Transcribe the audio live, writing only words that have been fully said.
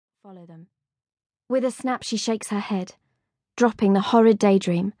follow them. With a snap, she shakes her head, dropping the horrid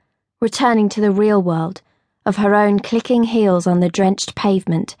daydream, returning to the real world of her own clicking heels on the drenched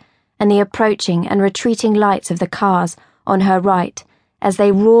pavement and the approaching and retreating lights of the cars on her right as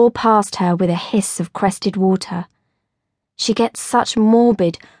they roar past her with a hiss of crested water. She gets such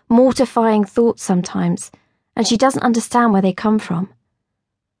morbid, mortifying thoughts sometimes, and she doesn't understand where they come from.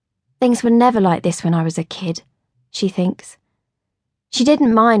 Things were never like this when I was a kid, she thinks. She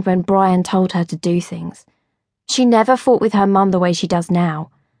didn't mind when Brian told her to do things. She never fought with her mum the way she does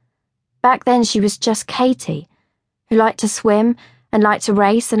now. Back then she was just Katie, who liked to swim and liked to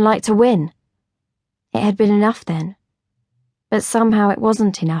race and liked to win. It had been enough then. But somehow it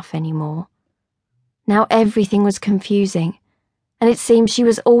wasn't enough anymore. Now everything was confusing, and it seemed she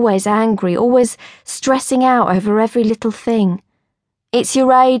was always angry, always stressing out over every little thing. "It's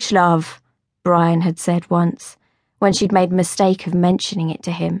your age, love," Brian had said once, when she'd made the mistake of mentioning it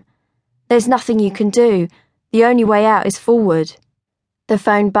to him. "There's nothing you can do. The only way out is forward." The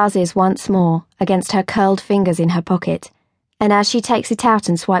phone buzzes once more against her curled fingers in her pocket, and as she takes it out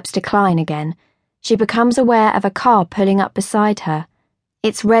and swipes decline again, she becomes aware of a car pulling up beside her,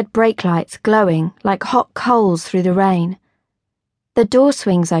 its red brake lights glowing like hot coals through the rain. The door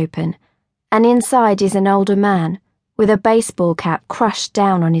swings open, and inside is an older man, with a baseball cap crushed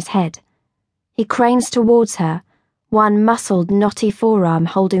down on his head. He cranes towards her, one muscled, knotty forearm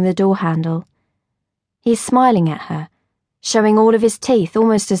holding the door handle. He's smiling at her, showing all of his teeth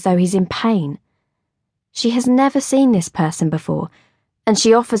almost as though he's in pain. She has never seen this person before, and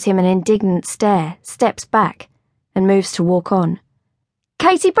she offers him an indignant stare, steps back, and moves to walk on.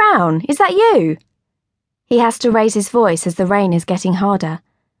 "Katie Brown, is that you?" He has to raise his voice as the rain is getting harder.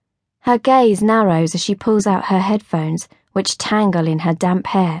 Her gaze narrows as she pulls out her headphones, which tangle in her damp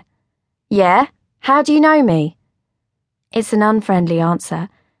hair. "Yeah? How do you know me?" It's an unfriendly answer,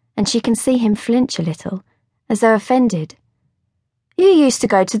 and she can see him flinch a little, as though offended. "You used to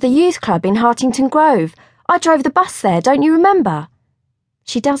go to the youth club in Hartington Grove. I drove the bus there, don't you remember?"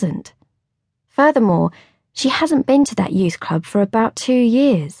 She doesn't. Furthermore, she hasn't been to that youth club for about 2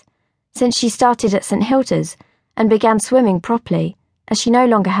 years, since she started at St. Hilda's and began swimming properly, as she no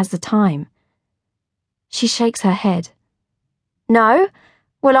longer has the time. She shakes her head. "No?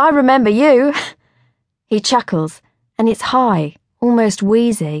 Well, I remember you." He chuckles, and it's high, almost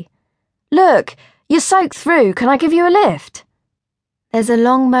wheezy. "Look, you're soaked through. Can I give you a lift?" There's a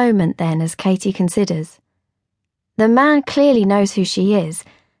long moment then as Katie considers. The man clearly knows who she is,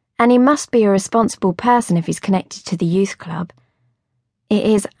 and he must be a responsible person if he's connected to the youth club. It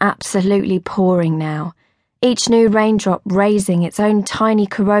is absolutely pouring now, each new raindrop raising its own tiny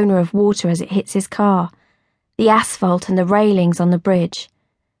corona of water as it hits his car, the asphalt and the railings on the bridge.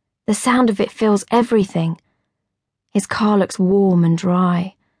 The sound of it fills everything. His car looks warm and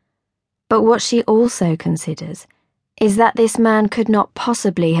dry. But what she also considers is that this man could not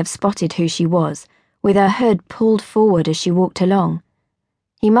possibly have spotted who she was, with her hood pulled forward as she walked along.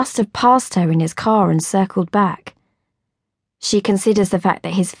 He must have passed her in his car and circled back. She considers the fact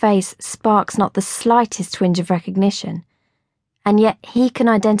that his face sparks not the slightest twinge of recognition, and yet he can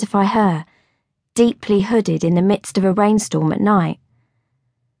identify her, deeply hooded in the midst of a rainstorm at night.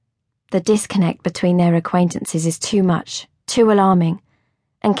 The disconnect between their acquaintances is too much, too alarming,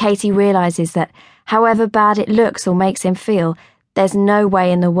 and Katie realises that, however bad it looks or makes him feel, there's no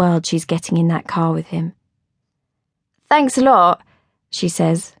way in the world she's getting in that car with him. "Thanks a lot," she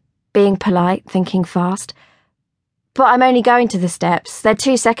says, being polite, thinking fast. "But I'm only going to the steps. They're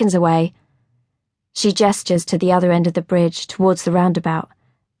 2 seconds away." She gestures to the other end of the bridge, towards the roundabout.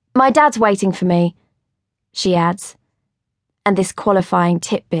 "My dad's waiting for me," she adds, and this qualifying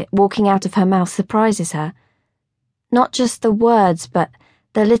tidbit walking out of her mouth surprises her. Not just the words, but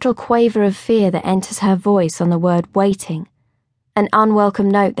the little quaver of fear that enters her voice on the word waiting, an unwelcome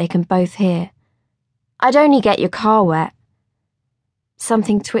note they can both hear. "I'd only get your car wet."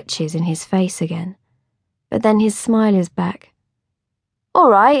 Something twitches in his face again, but then his smile is back.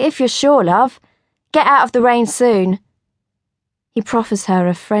 "All right, if you're sure, love. Get out of the rain soon." He proffers her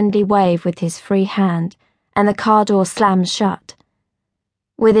a friendly wave with his free hand, and the car door slams shut.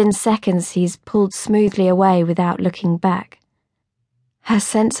 Within seconds, he's pulled smoothly away without looking back. Her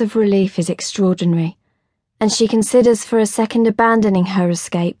sense of relief is extraordinary, and she considers for a second abandoning her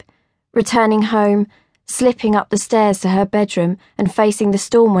escape, returning home, slipping up the stairs to her bedroom and facing the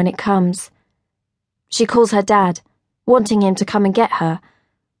storm when it comes. She calls her dad, wanting him to come and get her.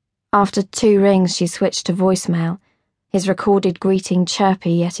 After 2 rings, she switched to voicemail, his recorded greeting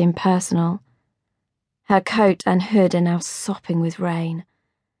chirpy yet impersonal. Her coat and hood are now sopping with rain.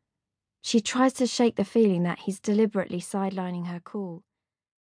 She tries to shake the feeling that he's deliberately sidelining her call.